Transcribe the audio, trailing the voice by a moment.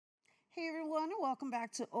Hey everyone, and welcome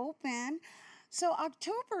back to Open. So,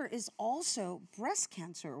 October is also Breast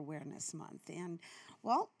Cancer Awareness Month. And,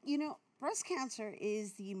 breast cancer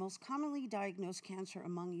is the most commonly diagnosed cancer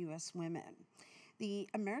among U.S. women. The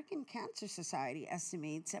American Cancer Society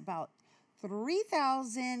estimates about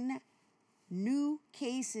 3,000 new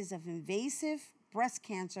cases of invasive breast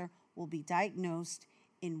cancer will be diagnosed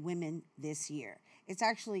in women this year. It's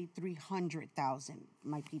actually 300,000,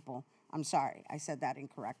 my people. I'm sorry, I said that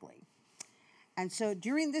incorrectly. And so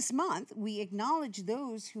during this month, we acknowledge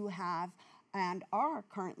those who have and are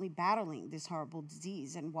currently battling this horrible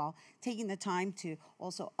disease. And while taking the time to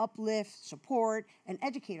also uplift, support, and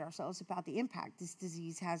educate ourselves about the impact this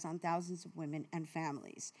disease has on thousands of women and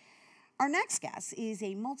families. Our next guest is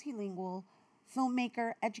a multilingual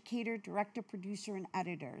filmmaker, educator, director, producer, and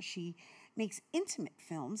editor. She makes intimate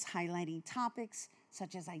films highlighting topics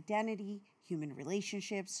such as identity, human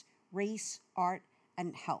relationships, race, art,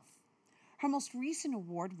 and health. Her most recent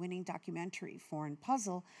award-winning documentary, Foreign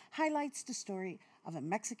Puzzle, highlights the story of a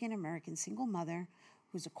Mexican-American single mother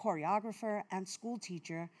who's a choreographer and school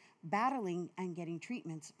teacher battling and getting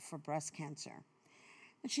treatments for breast cancer.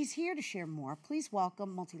 And she's here to share more. Please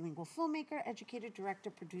welcome multilingual filmmaker, educator, director,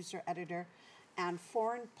 producer, editor, and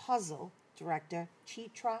Foreign Puzzle director,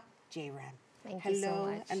 Chithra Jeyaram. Thank you so much.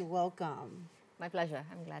 Hello and welcome. My pleasure.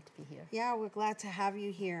 I'm glad to be here. Yeah, we're glad to have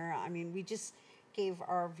you here. I mean, we just gave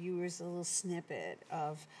our viewers a little snippet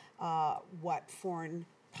of what Foreign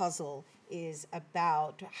Puzzle is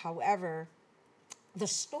about. However, the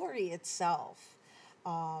story itself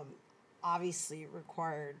obviously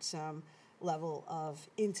required some level of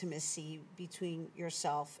intimacy between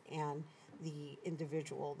yourself and the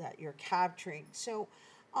individual that you're capturing. So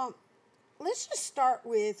let's just start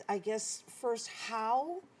with, I guess, first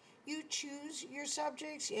how you choose your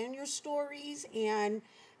subjects and your stories and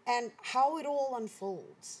how it all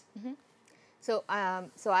unfolds. Mm-hmm. So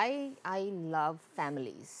I love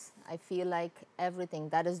families. I feel like everything,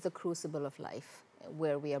 that is the crucible of life,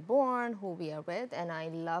 where we are born, who we are with, and I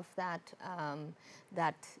love that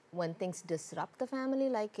that when things disrupt the family,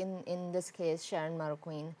 like in this case, Sharon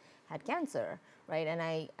Marroquin had cancer, right? And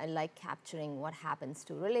I like capturing what happens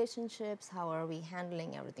to relationships, how are we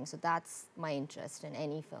handling everything. So that's my interest in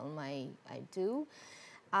any film I do.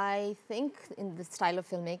 I think in the style of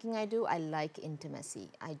filmmaking I do, I like intimacy.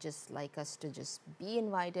 I just like us to just be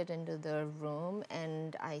invited into the room,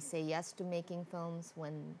 and I say yes to making films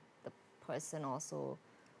when the person also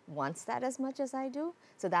wants that as much as I do.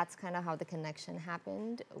 So that's kind of how the connection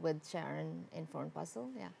happened with Sharon in Foreign Puzzle,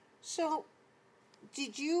 yeah. So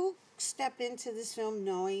did you step into this film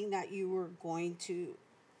knowing that you were going to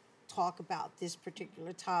talk about this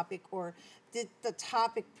particular topic, or did the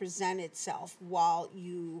topic present itself while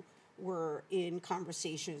you were in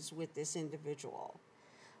conversations with this individual?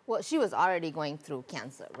 Well, she was already going through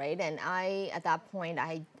cancer, right? And at that point,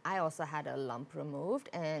 I also had a lump removed.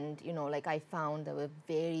 And, like I found there were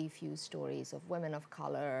very few stories of women of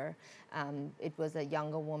color. It was a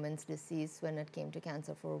younger woman's disease when it came to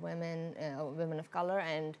cancer for women of color.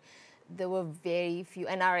 And there were very few,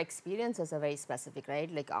 and our experiences are very specific,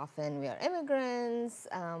 right? Like often we are immigrants,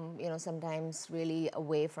 sometimes really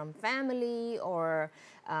away from family, or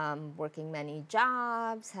working many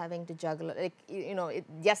jobs, having to juggle,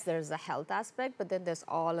 yes, there's a health aspect, but then there's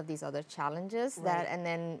all of these other challenges right. and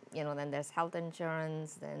then, then there's health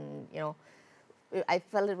insurance, then, I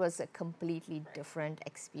felt it was a completely different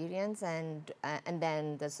experience, and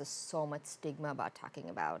then there's just so much stigma about talking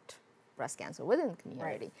about breast cancer within the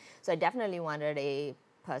community. Right. So I definitely wanted a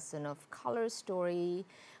person of color story,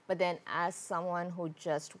 but then as someone who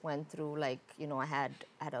just went through, I had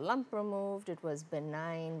a lump removed, it was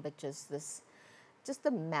benign, but just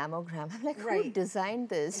the mammogram. I'm like, right. who designed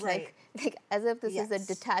this? Right. Like as if this yes. is a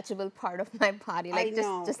detachable part of my body. Like I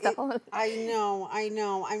know. just the whole. I know. I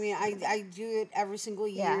mean, I do it every single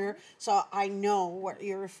year, Yeah. so I know what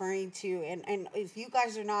you're referring to. And if you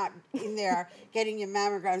guys are not in there getting your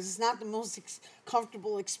mammograms, it's not the most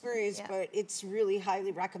comfortable experience, Yeah. but it's really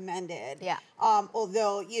highly recommended. Yeah.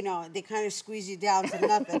 Although they kind of squeeze you down to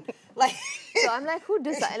nothing. Like. So I'm like, who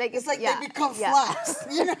designed? Like it's like yeah, they become yeah. flaps,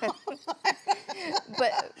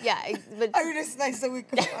 But yeah, but I mean, it's nice that we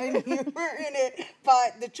could find humor in it.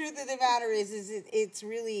 But the truth of the matter is it's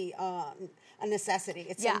really a necessity.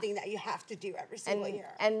 It's something that you have to do every single year.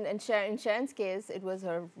 And in Sharon's case, it was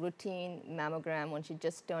her routine mammogram when she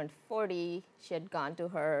just turned 40. She had gone to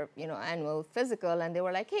her annual physical, and they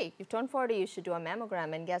were like, hey, you've turned 40, you should do a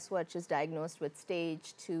mammogram. And guess what? She's diagnosed with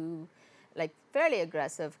stage 2, like fairly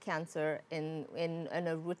aggressive cancer in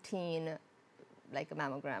a routine like a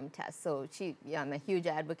mammogram test. So yeah, I'm a huge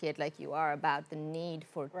advocate, like you are, about the need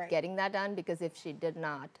for Right. getting that done, because if she did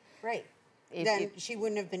not, right, if, then if she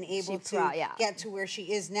wouldn't have been able to yeah. get to where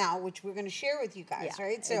she is now, which we're going to share with you guys, Yeah,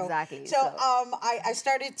 right? So, exactly. So,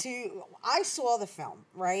 I saw the film,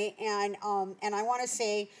 right, and I want to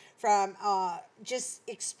say from just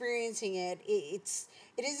experiencing it's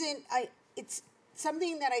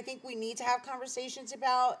something that I think we need to have conversations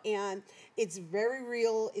about, and it's very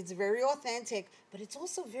real, it's very authentic, but it's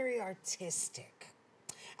also very artistic.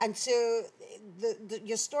 And so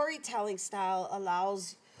your storytelling style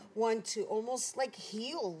allows one to almost like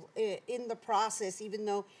heal in the process, even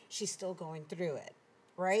though she's still going through it,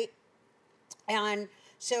 right? And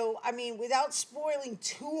so, I mean, without spoiling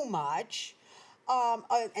too much,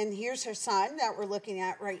 and here's her son that we're looking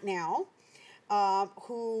at right now,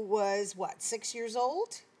 who was what, 6 years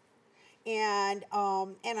old, and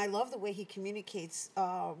I love the way he communicates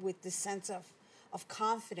with this sense of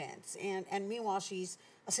confidence, and meanwhile she's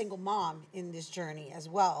a single mom in this journey as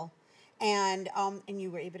well, and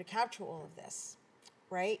you were able to capture all of this,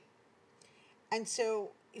 right? And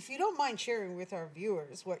so, if you don't mind sharing with our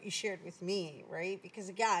viewers what you shared with me, right? Because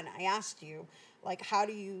again, I asked you, like, how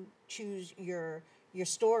do you choose your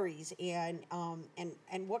stories, and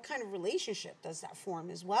what kind of relationship does that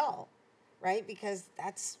form as well, right? Because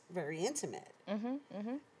that's very intimate.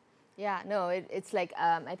 Yeah, no, it's like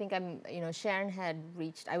I think Sharon had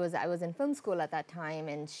reached. I was in film school at that time,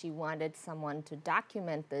 and she wanted someone to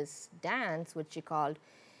document this dance, which she called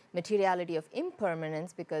materiality of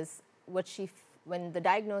impermanence, because when the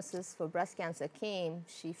diagnosis for breast cancer came,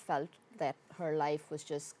 she felt that her life was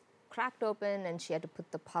just cracked open, and she had to put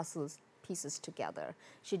the pieces together.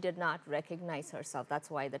 She did not recognize herself. That's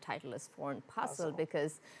why the title is Foreign Puzzle,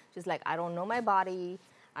 because she's like, I don't know my body.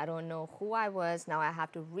 I don't know who I was. Now I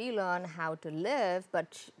have to relearn how to live.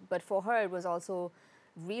 But for her, it was also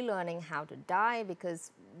relearning how to die,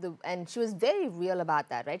 because and she was very real about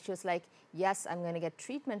that, right? She was like, yes, I'm going to get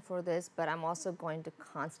treatment for this, but I'm also going to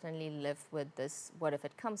constantly live with this. What if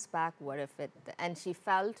it comes back? What if it? And she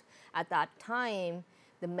felt at that time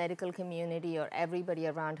the medical community or everybody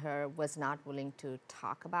around her was not willing to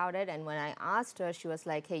talk about it. And when I asked her, she was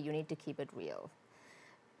like, hey, you need to keep it real.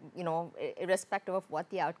 Irrespective of what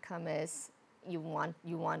the outcome is, you want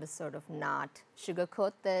to sort of not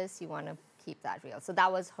sugarcoat this. You want to keep that real. So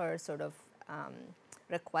that was her sort of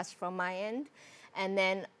request from my end. And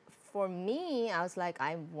then for me, I was like,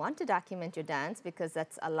 I want to document your dance, because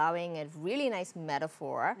that's allowing a really nice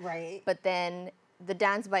metaphor. Right. But then the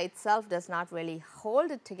dance by itself does not really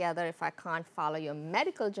hold it together if I can't follow your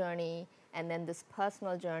medical journey and then this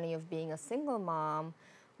personal journey of being a single mom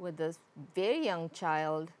with this very young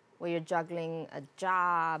child, where you're juggling a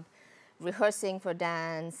job, rehearsing for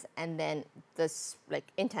dance, and then this like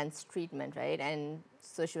intense treatment, right? And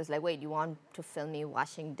so she was like, wait, you want to film me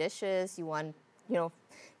washing dishes? You want,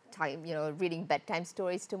 reading bedtime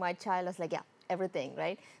stories to my child? I was like, yeah, everything,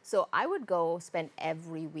 right? So I would go spend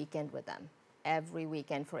every weekend with them, every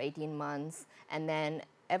weekend for 18 months. And then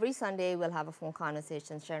every Sunday we'll have a phone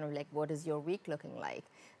conversation. Sharon will be like, what is your week looking like?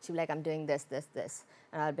 She'll be like, I'm doing this, this, this.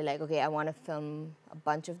 And I'll be like, okay, I want to film a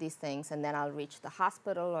bunch of these things. And then I'll reach the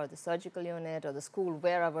hospital or the surgical unit or the school,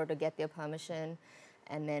 wherever, to get their permission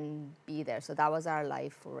and then be there. So that was our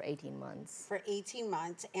life for 18 months. For 18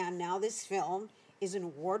 months. And now this film is an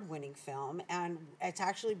award-winning film, and it's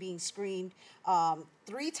actually being screened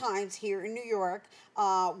 3 times here in New York,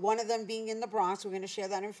 one of them being in the Bronx. We're going to share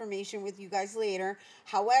that information with you guys later.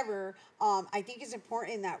 However, I think it's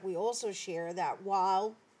important that we also share that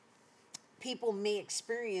while people may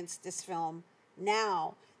experience this film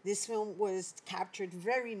now, this film was captured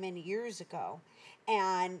very many years ago.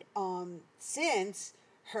 And since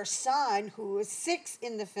her son, who was 6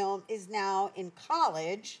 in the film, is now in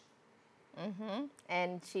college.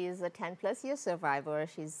 And she's a 10+ year survivor.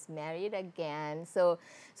 She's married again. So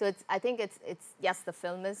it's, I think it's yes, the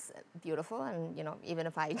film is beautiful, and even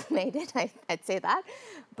if I made it, I'd say that.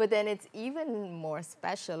 But then it's even more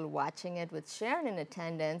special watching it with Sharon in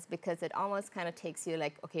attendance, because it almost kind of takes you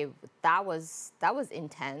like, okay, that was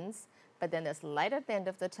intense, but then there's light at the end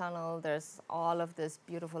of the tunnel. There's all of this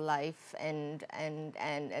beautiful life, and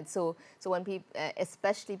so when people,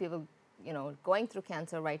 especially people, going through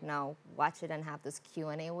cancer right now, watch it and have this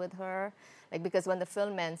Q&A with her. Like, because when the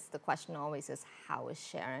film ends, the question always is, how is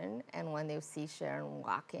Sharon? And when they see Sharon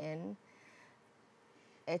walk in,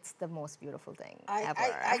 it's the most beautiful thing ever.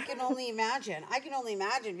 I can only imagine. I can only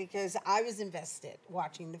imagine, because I was invested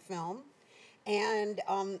watching the film. And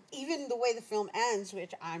even the way the film ends,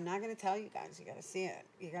 which I'm not going to tell you guys, you got to see it.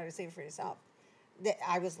 You got to see it for yourself. That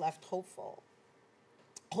I was left hopeful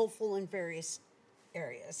in various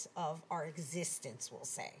areas of our existence, we'll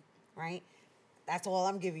say, right? That's all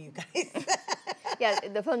I'm giving you guys. Yeah,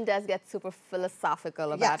 the film does get super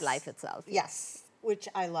philosophical about Yes. life itself. Yes, which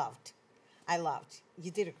I loved. I loved.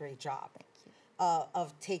 You did a great job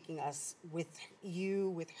of taking us with you,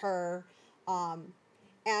 with her,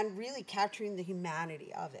 and really capturing the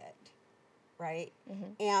humanity of it, right?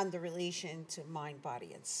 And the relation to mind,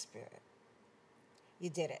 body, and spirit. You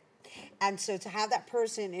did it. And so to have that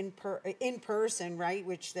person in person, right,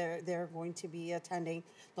 which they're going to be attending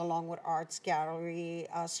the Longwood Arts Gallery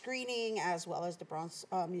screening as well as the Bronx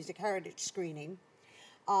Music Heritage screening,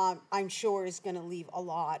 I'm sure is going to leave a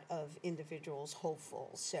lot of individuals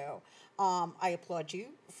hopeful. So I applaud you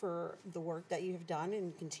for the work that you have done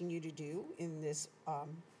and continue to do in this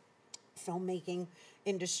filmmaking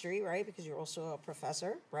industry, right? Because you're also a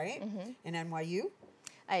professor, right, in NYU.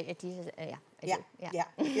 I teach it, yeah. I Yeah,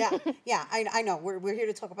 do, yeah. I know. We're here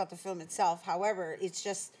to talk about the film itself. However, it's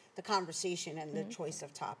just the conversation and the choice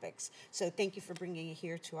of topics. So thank you for bringing it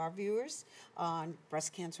here to our viewers on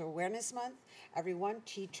Breast Cancer Awareness Month. Everyone,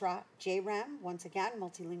 Chithra Jeyaram, once again,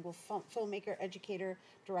 multilingual filmmaker, educator,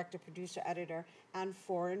 director, producer, editor, and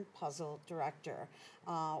foreign puzzle director.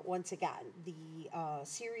 Once again, the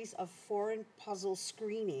series of foreign puzzle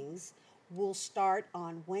screenings will start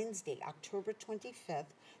on Wednesday, October 25th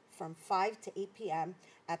from 5 to 8 p.m.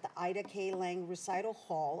 at the Ida K. Lang Recital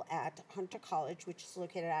Hall at Hunter College, which is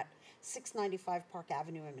located at 695 Park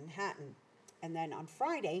Avenue in Manhattan. And then on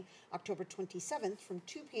Friday, October 27th from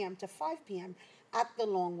 2 p.m. to 5 p.m. at the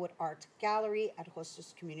Longwood Art Gallery at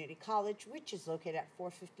Hostess Community College, which is located at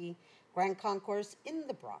 450 Grand Concourse in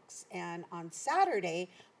the Bronx. And on Saturday,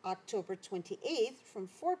 October 28th from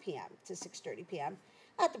 4 p.m. to 6:30 p.m.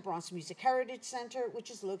 at the Bronx Music Heritage Center, which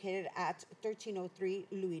is located at 1303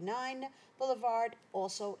 Louis 9 Boulevard,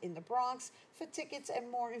 also in the Bronx. For tickets and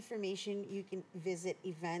more information, you can visit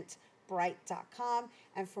eventbrite.com.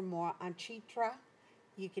 And for more on Chithra,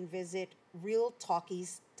 you can visit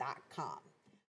realtalkies.com.